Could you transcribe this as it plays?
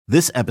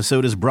This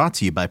episode is brought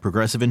to you by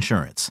Progressive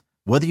Insurance.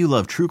 Whether you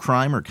love true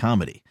crime or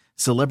comedy,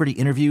 celebrity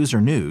interviews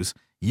or news,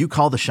 you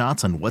call the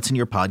shots on what's in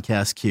your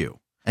podcast queue.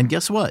 And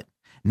guess what?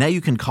 Now you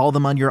can call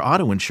them on your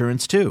auto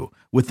insurance too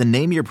with the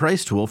Name Your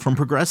Price tool from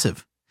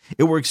Progressive.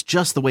 It works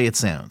just the way it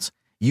sounds.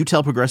 You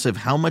tell Progressive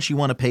how much you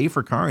want to pay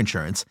for car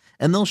insurance,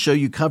 and they'll show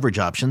you coverage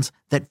options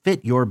that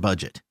fit your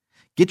budget.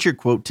 Get your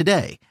quote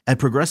today at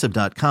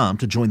Progressive.com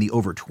to join the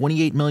over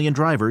 28 million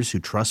drivers who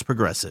trust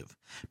Progressive.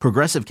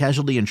 Progressive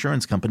Casualty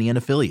Insurance Company and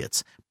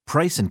Affiliates.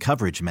 Price and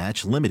coverage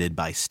match limited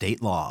by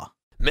state law.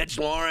 Mitch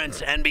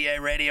Lawrence, NBA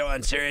Radio on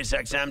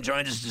SiriusXM,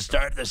 joins us to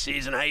start the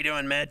season. How you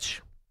doing,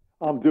 Mitch?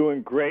 I'm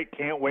doing great.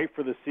 Can't wait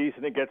for the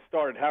season to get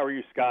started. How are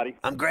you, Scotty?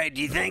 I'm great.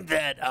 Do you think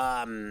that,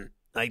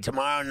 like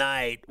tomorrow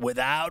night,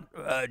 without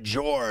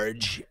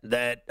George,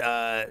 that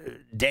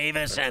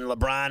Davis and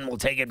LeBron will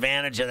take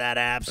advantage of that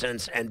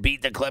absence and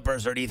beat the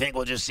Clippers, or do you think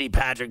we'll just see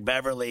Patrick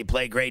Beverley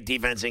play great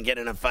defense and get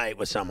in a fight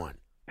with someone?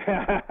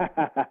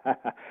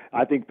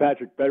 I think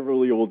Patrick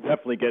Beverley will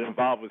definitely get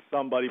involved with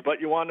somebody.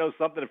 But you want to know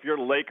something? If you're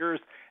the Lakers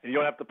and you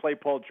don't have to play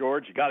Paul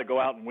George, you got to go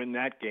out and win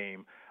that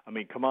game. I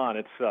mean, come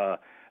on,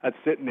 that's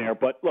sitting there.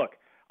 But look,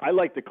 I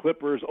like the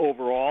Clippers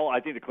overall. I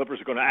think the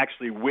Clippers are going to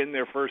actually win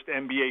their first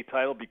NBA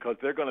title because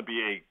they're going to be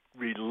a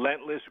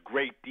relentless,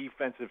 great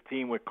defensive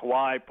team with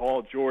Kawhi,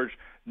 Paul George.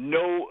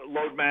 No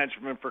load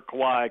management for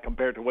Kawhi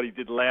compared to what he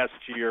did last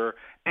year.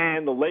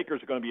 And the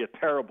Lakers are going to be a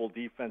terrible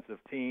defensive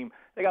team.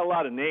 They got a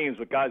lot of names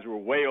with guys who are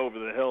way over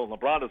the hill, and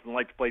LeBron doesn't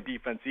like to play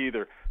defense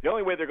either. The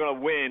only way they're going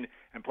to win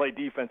and play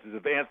defense is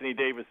if Anthony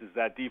Davis is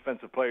that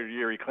defensive player of the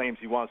year he claims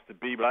he wants to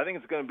be. But I think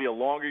it's going to be a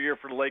longer year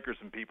for the Lakers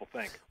than people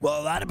think.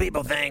 Well, a lot of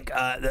people think,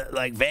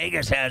 like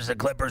Vegas has the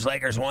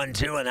Clippers-Lakers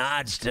 1-2 in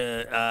odds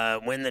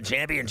to win the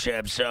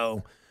championship.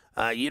 So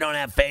you don't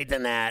have faith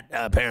in that,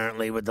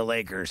 apparently, with the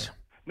Lakers.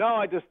 No,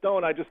 I just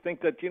don't. I just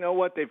think that, you know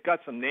what, they've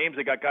got some names.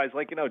 They got guys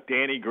like,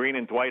 Danny Green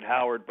and Dwight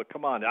Howard. But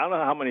come on, I don't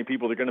know how many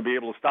people they're going to be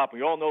able to stop.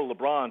 We all know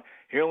LeBron,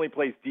 he only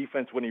plays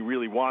defense when he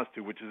really wants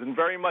to, which isn't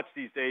very much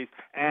these days.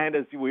 And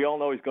as we all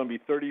know, he's going to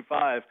be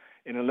 35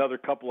 in another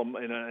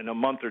in a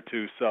month or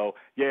two. So,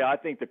 yeah, I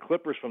think the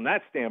Clippers from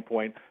that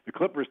standpoint, the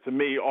Clippers to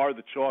me are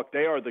the chalk.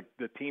 They are the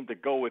team to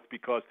go with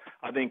because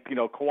I think,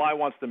 Kawhi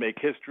wants to make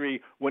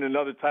history, win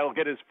another title,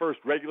 get his first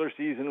regular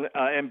season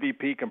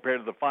MVP compared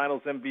to the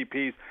finals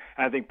MVPs.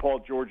 And I think Paul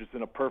George is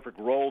in a perfect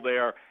role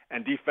there.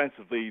 And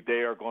defensively,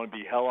 they are going to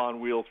be hell on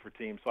wheels for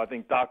teams. So I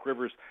think Doc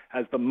Rivers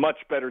has the much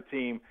better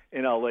team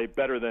in L.A.,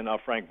 better than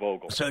Frank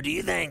Vogel. So do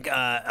you think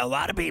a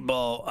lot of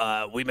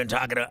people, we've been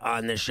talking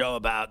on this show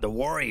about the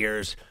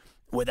Warriors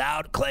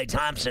without Klay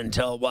Thompson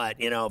till what,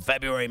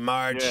 February,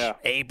 March,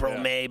 April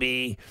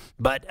maybe.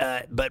 But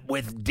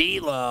with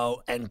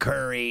D'Lo and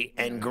Curry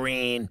and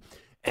Green,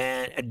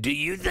 and do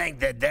you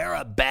think that they're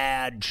a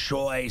bad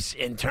choice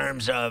in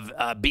terms of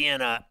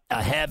being a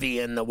heavy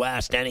in the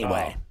West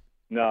anyway?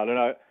 No, they're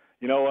not.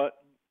 You know what?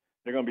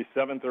 They're going to be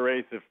 7th or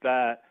 8th, if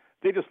that.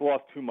 They just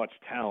lost too much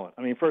talent.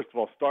 I mean, first of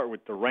all, start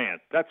with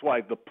Durant. That's why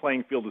the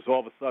playing field is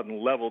all of a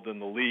sudden leveled in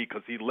the league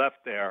because he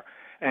left there.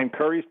 And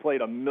Curry's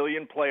played 1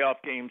 million playoff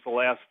games the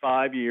last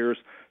 5 years,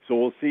 so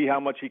we'll see how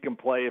much he can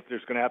play if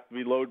there's going to have to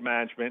be load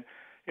management.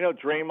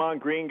 Draymond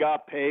Green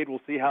got paid.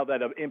 We'll see how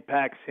that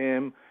impacts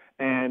him.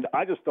 And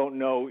I just don't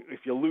know if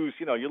you lose,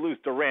 you lose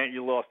Durant,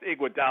 you lost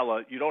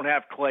Iguodala, you don't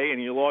have Klay,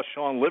 and you lost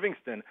Sean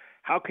Livingston.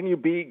 How can you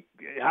be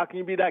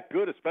that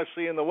good,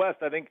 especially in the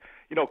West? I think,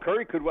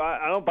 Curry could.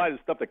 I don't buy the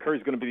stuff that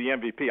Curry's going to be the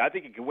MVP. I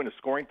think he could win a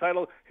scoring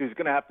title. He's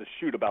going to have to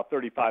shoot about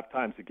 35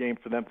 times a game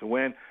for them to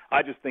win.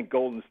 I just think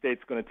Golden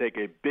State's going to take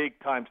a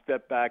big-time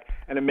step back,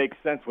 and it makes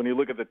sense when you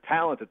look at the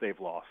talent that they've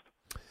lost.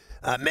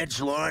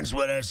 Mitch Lawrence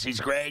with us. He's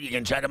great. You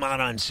can check him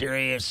out on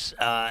Sirius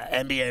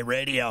NBA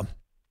Radio.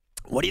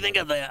 What do you think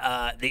of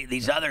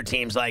these other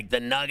teams like the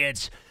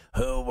Nuggets,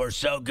 who were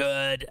so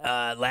good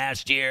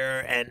last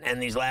year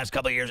and these last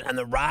couple of years, and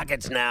the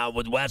Rockets now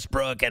with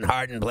Westbrook and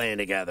Harden playing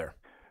together?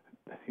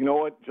 You know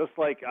what? Just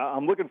like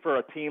I'm looking for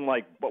a team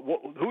like,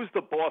 who's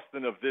the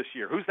Boston of this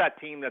year? Who's that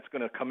team that's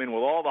going to come in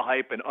with all the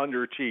hype and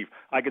underachieve?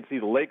 I could see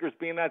the Lakers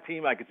being that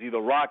team. I could see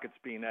the Rockets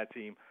being that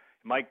team.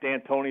 Mike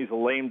D'Antoni's a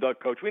lame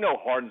duck coach. We know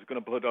Harden's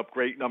going to put up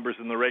great numbers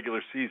in the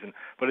regular season,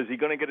 but is he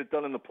going to get it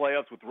done in the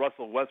playoffs with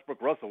Russell Westbrook?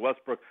 Russell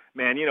Westbrook,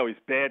 man, he's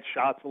bad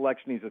shot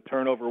selection. He's a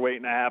turnover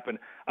waiting to happen.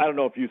 I don't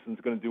know if Houston's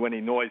going to do any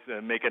noise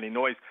and make any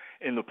noise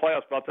in the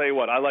playoffs, but I'll tell you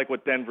what, I like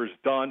what Denver's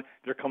done.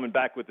 They're coming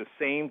back with the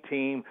same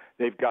team.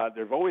 They've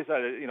always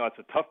had it's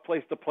a tough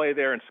place to play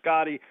there. And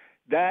Scotty,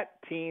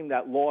 that team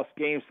that lost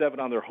Game 7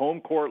 on their home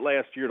court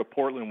last year to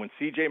Portland when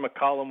C.J.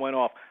 McCollum went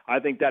off, I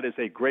think that is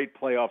a great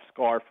playoff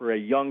scar for a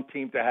young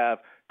team to have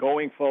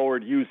going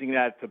forward, using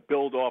that to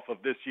build off of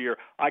this year.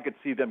 I could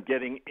see them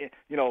getting, at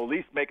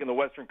least making the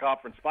Western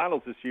Conference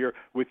Finals this year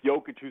with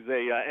Jokic, who's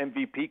a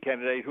MVP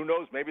candidate. Who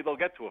knows? Maybe they'll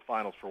get to a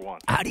Finals for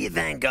once. How do you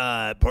think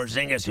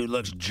Porzingis, who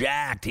looks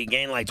jacked, he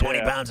gained like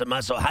 20 pounds of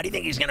muscle, how do you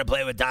think he's going to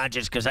play with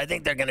Doncic? Because I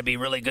think they're going to be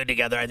really good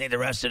together. I think the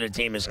rest of the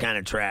team is kind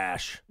of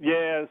trash.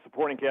 Yeah, the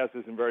supporting cast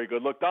isn't very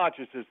good. Look,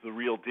 Doncic is the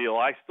real deal.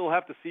 I still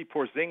have to see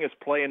Porzingis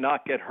play and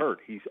not get hurt.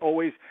 He's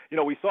always,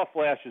 we saw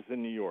flashes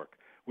in New York.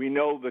 We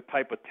know the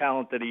type of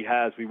talent that he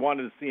has. We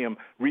wanted to see him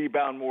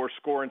rebound more,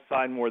 score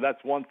inside more.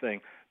 That's one thing.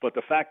 But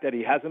the fact that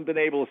he hasn't been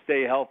able to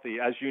stay healthy,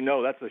 as you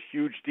know, that's a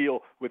huge deal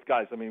with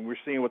guys. I mean, we're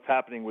seeing what's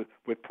happening with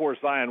poor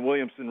Zion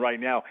Williamson right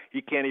now.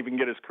 He can't even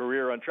get his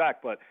career on track.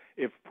 But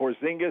if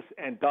Porzingis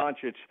and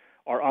Doncic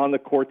are on the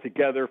court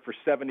together for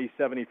 70,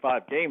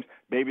 75 games,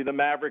 maybe the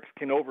Mavericks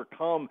can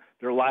overcome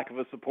their lack of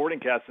a supporting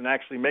cast and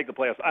actually make the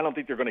playoffs. I don't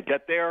think they're going to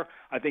get there.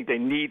 I think they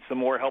need some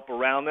more help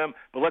around them.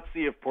 But let's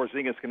see if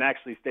Porzingis can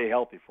actually stay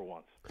healthy for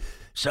once.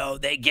 So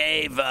they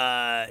gave,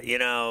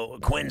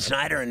 Quinn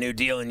Snyder a new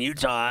deal in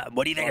Utah.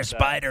 What do you think of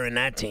Spider and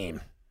that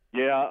team?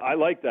 Yeah, I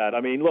like that.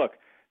 I mean, look,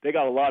 they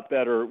got a lot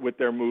better with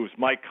their moves.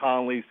 Mike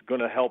Conley's going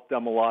to help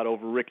them a lot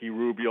over Ricky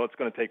Rubio. It's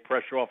going to take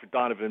pressure off of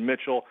Donovan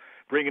Mitchell.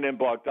 Bringing in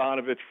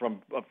Bogdanovich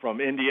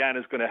from Indiana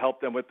is going to help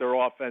them with their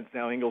offense.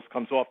 Now Ingles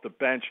comes off the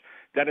bench.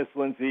 Dennis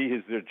Lindsey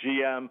is their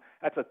GM.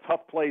 That's a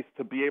tough place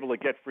to be able to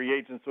get free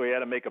agents, so he had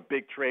to make a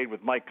big trade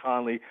with Mike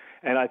Conley,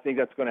 and I think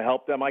that's going to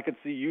help them. I could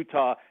see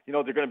Utah,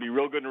 they're going to be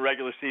real good in the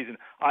regular season.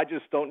 I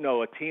just don't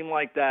know. A team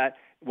like that,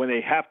 when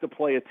they have to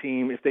play a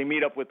team, if they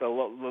meet up with the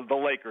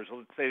Lakers,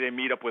 let's say they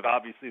meet up with,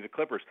 obviously, the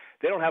Clippers,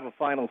 they don't have a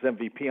finals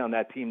MVP on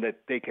that team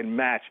that they can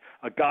match.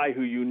 A guy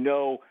who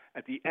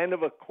at the end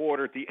of a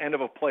quarter, at the end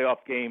of a playoff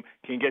game,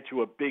 can get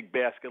you a big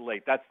basket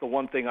late. That's the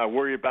one thing I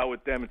worry about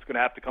with them. It's going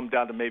to have to come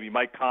down to maybe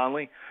Mike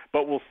Conley,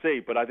 but we'll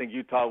see. But I think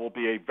Utah will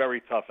be a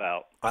very tough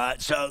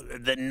out. So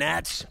the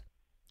Nets,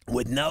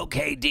 with no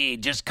KD,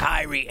 just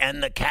Kyrie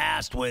and the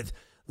cast with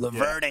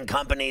LeVert and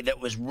company, that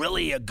was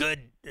really a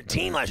good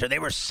team last year. They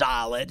were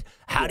solid.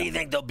 How do you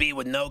think they'll be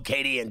with no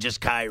KD and just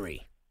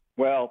Kyrie?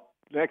 Well,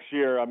 next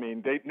year,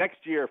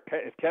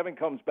 if Kevin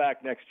comes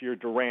back next year,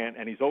 Durant,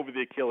 and he's over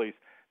the Achilles,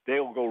 they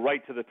will go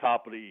right to the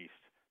top of the East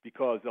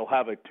because they'll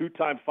have a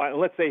two-time final.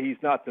 Let's say he's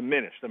not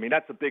diminished. I mean,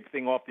 that's a big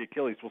thing off the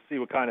Achilles. We'll see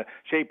what kind of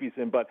shape he's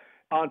in. But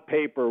on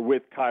paper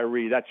with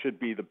Kyrie, that should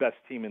be the best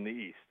team in the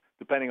East,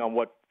 depending on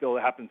what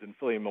happens in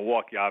Philly and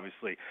Milwaukee,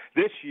 obviously.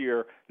 This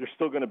year, there's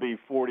still going to be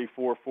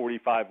 44,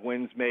 45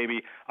 wins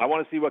maybe. I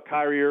want to see what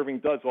Kyrie Irving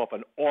does off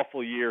an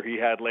awful year he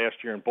had last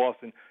year in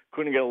Boston.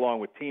 Couldn't get along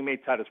with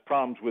teammates, had his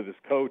problems with his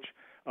coach.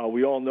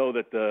 We all know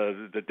that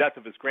the death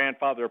of his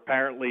grandfather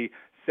apparently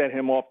sent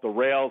him off the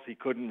rails. He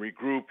couldn't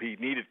regroup. He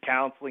needed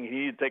counseling. He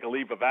needed to take a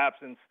leave of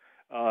absence.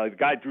 The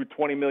guy drew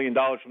 $20 million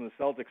from the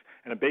Celtics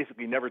and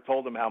basically never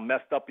told him how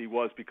messed up he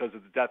was because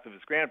of the death of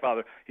his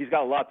grandfather. He's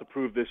got a lot to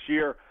prove this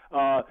year.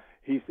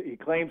 He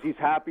claims he's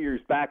happy or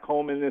he's back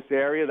home in this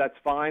area. That's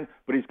fine,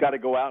 but he's got to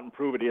go out and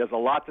prove it. He has a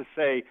lot to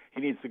say.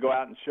 He needs to go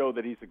out and show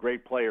that he's a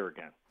great player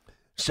again.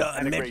 So,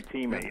 and a great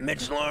teammate.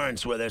 Mitch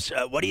Lawrence with us.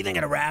 What do you think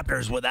of the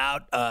Raptors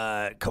without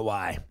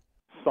Kawhi?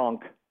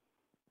 Sunk.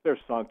 They're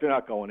sunk. They're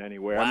not going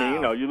anywhere. Wow. I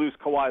mean, you lose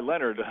Kawhi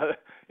Leonard.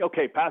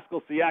 Okay,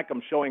 Pascal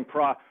Siakam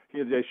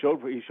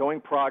he's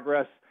showing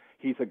progress.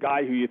 He's a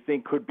guy who you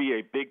think could be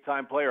a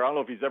big-time player. I don't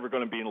know if he's ever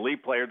going to be an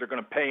elite player. They're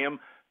going to pay him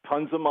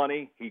tons of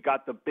money. He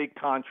got the big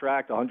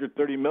contract,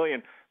 $130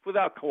 million.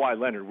 Without Kawhi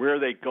Leonard, where are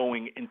they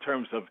going in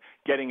terms of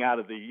getting out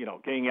of the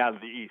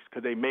East?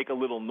 Could they make a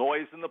little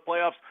noise in the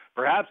playoffs?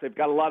 Perhaps. They've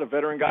got a lot of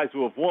veteran guys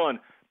who have won,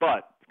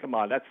 but come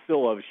on, that's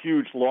still a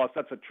huge loss.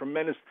 That's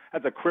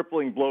a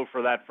crippling blow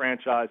for that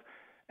franchise.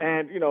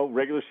 And,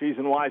 regular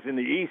season-wise in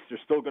the East, they're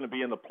still going to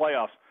be in the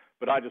playoffs,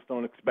 but I just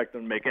don't expect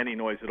them to make any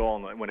noise at all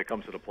when it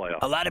comes to the playoffs.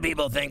 A lot of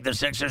people think the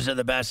Sixers are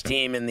the best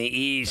team in the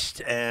East,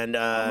 and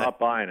I'm not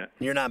buying it.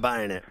 You're not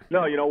buying it?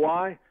 No, you know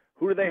why?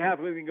 Who do they have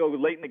who can go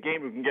late in the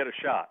game who can get a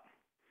shot?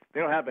 They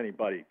don't have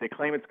anybody. They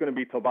claim it's going to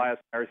be Tobias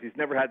Harris. He's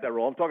never had that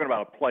role. I'm talking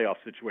about a playoff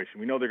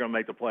situation. We know they're going to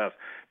make the playoffs.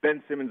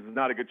 Ben Simmons is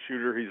not a good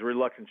shooter. He's a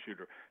reluctant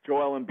shooter.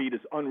 Joel Embiid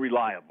is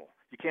unreliable.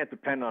 You can't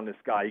depend on this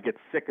guy. He gets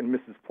sick and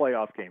misses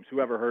playoff games.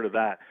 Whoever heard of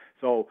that?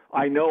 So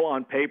I know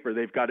on paper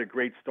they've got a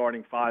great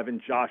starting five,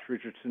 and Josh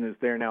Richardson is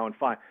there now and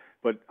fine.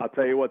 But I'll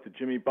tell you what, the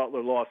Jimmy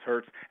Butler loss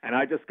hurts, and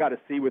I just got to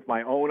see with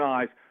my own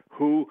eyes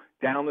who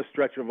down the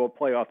stretch of a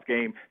playoff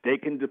game they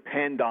can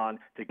depend on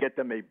to get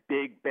them a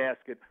big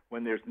basket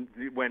when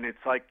it's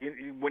like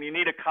when you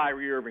need a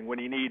Kyrie Irving, when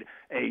you need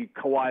a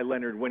Kawhi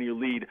Leonard, when you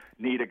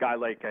need a guy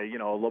like a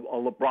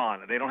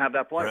LeBron. They don't have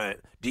that player. Right.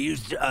 Do you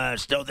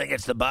still think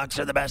it's the Bucks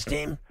are the best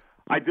team?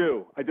 I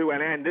do,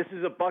 and this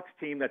is a Bucks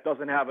team that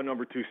doesn't have a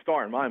number 2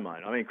 star in my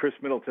mind. I mean, Chris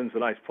Middleton's a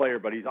nice player,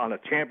 but he's on a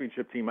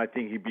championship team. I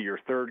think he'd be your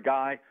third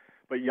guy.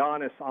 But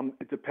Giannis,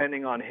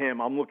 depending on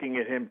him, I'm looking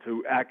at him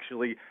to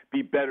actually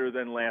be better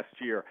than last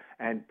year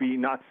and be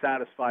not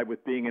satisfied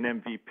with being an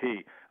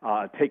MVP.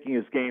 taking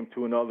his game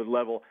to another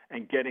level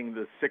and getting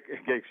the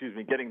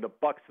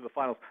Bucks to the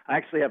finals. I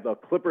actually have the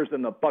Clippers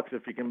and the Bucks,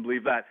 if you can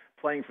believe that,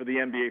 playing for the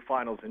NBA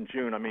Finals in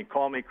June. I mean,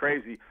 call me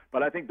crazy,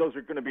 but I think those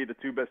are going to be the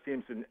two best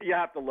teams. And you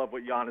have to love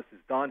what Giannis has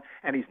done,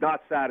 and he's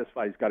not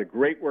satisfied. He's got a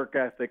great work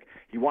ethic.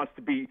 He wants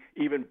to be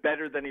even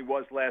better than he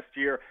was last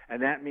year,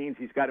 and that means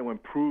he's got to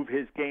improve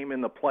his game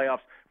in the playoffs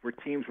where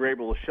teams were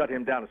able to shut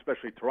him down,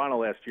 especially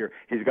Toronto last year.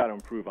 He's got to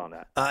improve on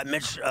that.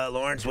 Mitch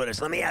Lawrence with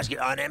us. Let me ask you,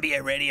 on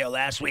NBA radio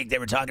last week, they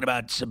were talking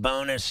about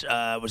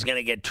Sabonis was going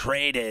to get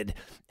traded,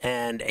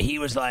 and he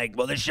was like,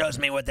 well, this shows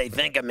me what they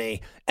think of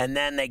me, and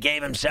then they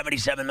gave him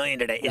 $77 million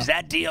today. Yeah. Is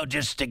that deal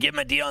just to give him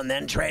a deal and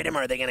then trade him,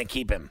 or are they going to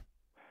keep him?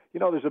 You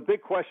know, there's a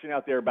big question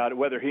out there about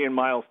whether he and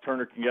Miles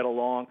Turner can get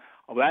along.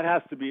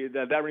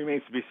 That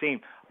remains to be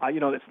seen.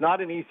 It's not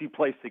an easy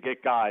place to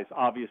get guys.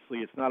 Obviously,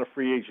 it's not a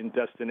free agent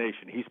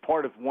destination. He's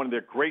part of one of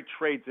their great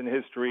trades in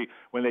history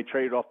when they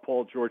traded off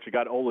Paul George. They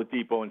got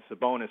Oladipo and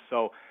Sabonis.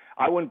 So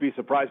I wouldn't be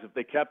surprised if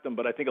they kept him,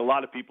 but I think a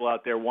lot of people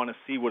out there want to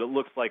see what it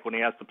looks like when he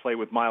has to play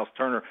with Miles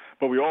Turner.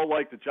 But we all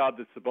like the job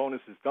that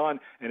Sabonis has done,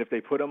 and if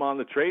they put him on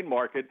the trade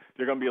market,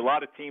 there are going to be a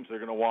lot of teams that are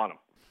going to want him.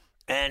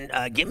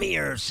 And give me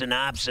your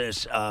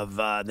synopsis of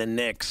the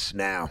Knicks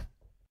now.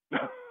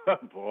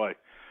 Boy.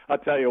 I'll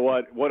tell you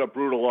what a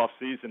brutal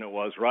offseason it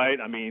was, right?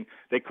 I mean,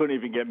 they couldn't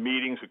even get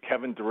meetings with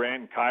Kevin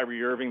Durant and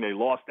Kyrie Irving. They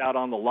lost out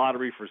on the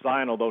lottery for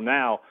Zion, although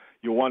now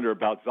you wonder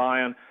about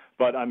Zion.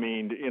 But, I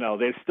mean,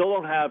 they still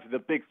don't have – the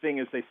big thing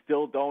is they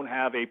still don't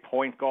have a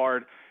point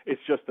guard.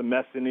 It's just a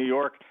mess in New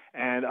York.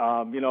 And,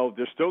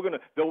 they're still going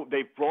to –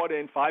 they've brought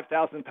in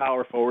 5,000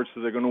 power forwards,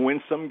 so they're going to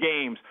win some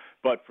games.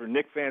 But for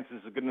Knicks fans,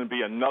 this is going to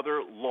be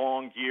another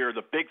long year.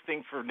 The big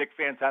thing for Knicks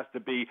fans has to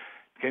be,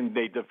 can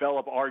they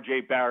develop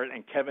R.J. Barrett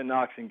and Kevin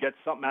Knox and get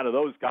something out of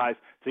those guys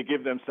to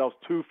give themselves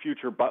two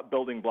future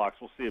building blocks?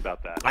 We'll see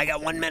about that. I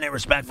got 1 minute,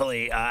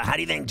 respectfully. How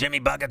do you think Jimmy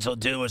Buckets will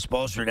do with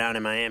Spoelstra down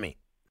in Miami?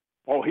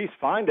 Oh, he's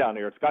fine down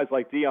there. It's guys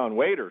like Dion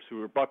Waiters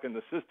who are bucking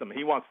the system.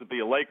 He wants to be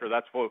a Laker.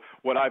 That's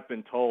what I've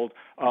been told,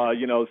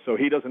 so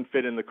he doesn't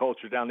fit in the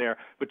culture down there.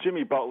 But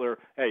Jimmy Butler,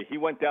 hey, he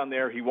went down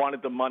there. He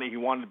wanted the money. He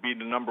wanted to be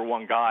the number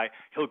one guy.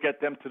 He'll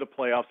get them to the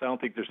playoffs. I don't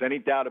think there's any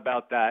doubt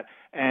about that.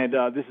 And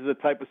this is the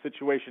type of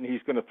situation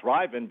he's going to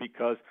thrive in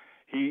because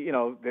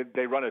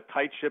they run a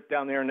tight ship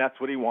down there, and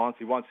that's what he wants.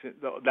 He wants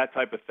that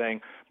type of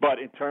thing. But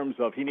in terms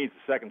of he needs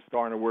a second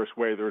star in a worse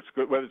way, whether it's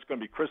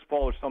going to be Chris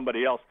Paul or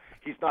somebody else,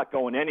 he's not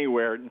going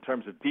anywhere in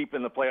terms of deep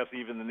in the playoffs,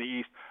 even in the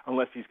East,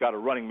 unless he's got a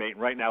running mate.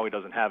 And right now he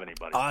doesn't have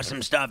anybody.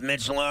 Awesome stuff,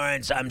 Mitch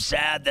Lawrence. I'm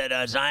sad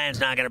that Zion's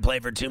not going to play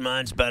for 2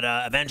 months, but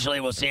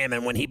eventually we'll see him.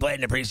 And when he played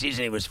in the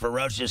preseason, he was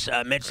ferocious.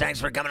 Mitch, thanks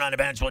for coming on the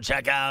bench. We'll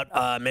check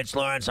out Mitch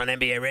Lawrence on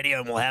NBA Radio,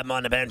 and we'll have him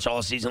on the bench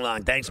all season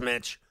long. Thanks,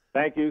 Mitch.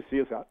 Thank you. See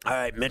you, Scott. All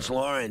right, Mitch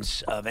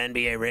Lawrence of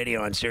NBA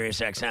Radio on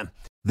SiriusXM.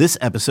 This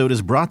episode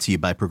is brought to you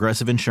by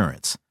Progressive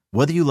Insurance.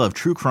 Whether you love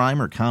true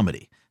crime or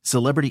comedy,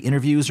 celebrity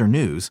interviews or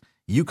news,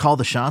 you call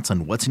the shots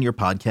on what's in your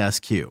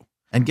podcast queue.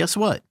 And guess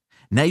what?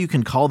 Now you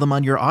can call them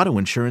on your auto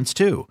insurance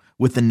too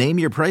with the Name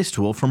Your Price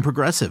tool from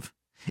Progressive.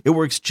 It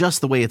works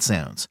just the way it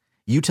sounds.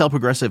 You tell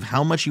Progressive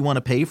how much you want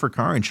to pay for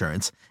car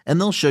insurance,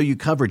 and they'll show you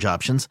coverage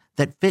options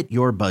that fit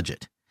your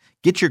budget.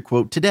 Get your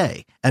quote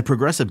today at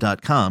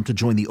Progressive.com to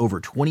join the over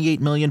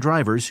 28 million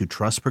drivers who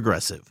trust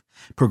Progressive.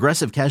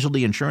 Progressive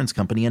Casualty Insurance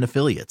Company and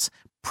Affiliates.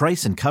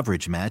 Price and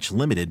coverage match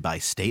limited by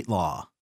state law.